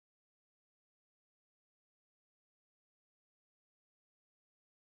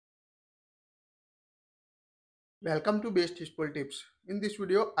Welcome to Bestusefultips. In this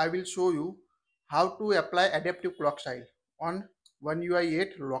video, I will show you how to apply adaptive clock style on One UI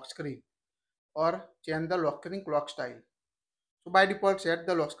 8 lock screen or change the lock screen clock style. So by default, set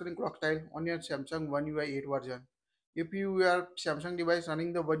the lock screen clock style on your Samsung One UI 8 version. If you are Samsung device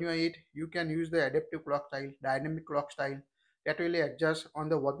running the One UI 8, you can use the adaptive clock style, dynamic clock style that will adjust on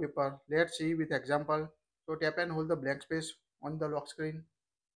the wallpaper. Let's see with example. So tap and hold the blank space on the lock screen.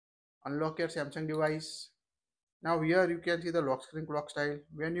 Unlock your Samsung device. Now here you can see the lock screen clock style.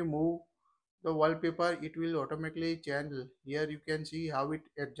 When you move the wallpaper, it will automatically change. Here you can see how it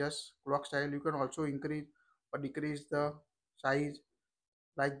adjusts clock style. You can also increase or decrease the size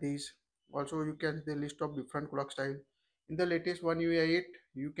like this. Also you can see the list of different clock style. In the latest One UI 8,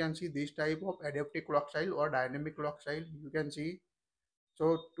 you can see this type of adaptive clock style or dynamic clock style. You can see.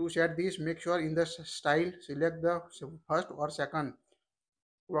 So to set this, make sure in the style select the first or second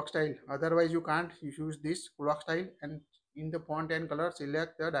clock style, otherwise you can't use this clock style. And in the font and color,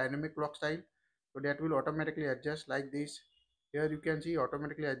 select the dynamic clock style, so that will automatically adjust like this. Here you can see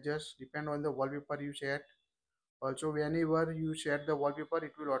automatically adjust depend on the wallpaper you set. Also whenever you set the wallpaper,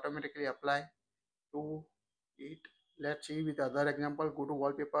 it will automatically apply to it. Let's see with other example. Go to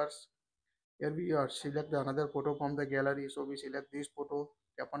wallpapers. Here we are select the another photo from the gallery, so we select this photo,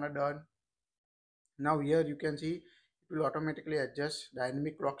 tap on a done. Now here you can see it will automatically adjust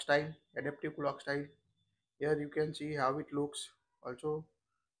dynamic clock style, adaptive clock style. Here you can see how it looks. Also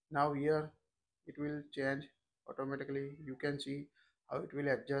now here it will change automatically. You can see how it will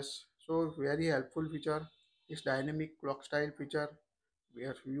adjust. So very helpful feature is dynamic clock style feature,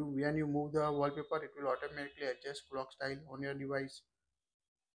 where you when you move the wallpaper, it will automatically adjust clock style on your device.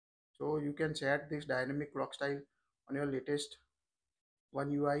 So you can set this dynamic clock style on your latest One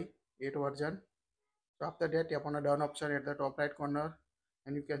UI 8 version. So after that, tap on a down option at the top right corner,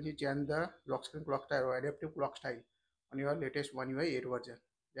 and you can see change the lock screen clock style or adaptive clock style on your latest One UI 8 version.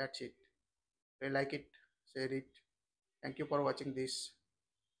 That's it. If you like it, share it. Thank you for watching this.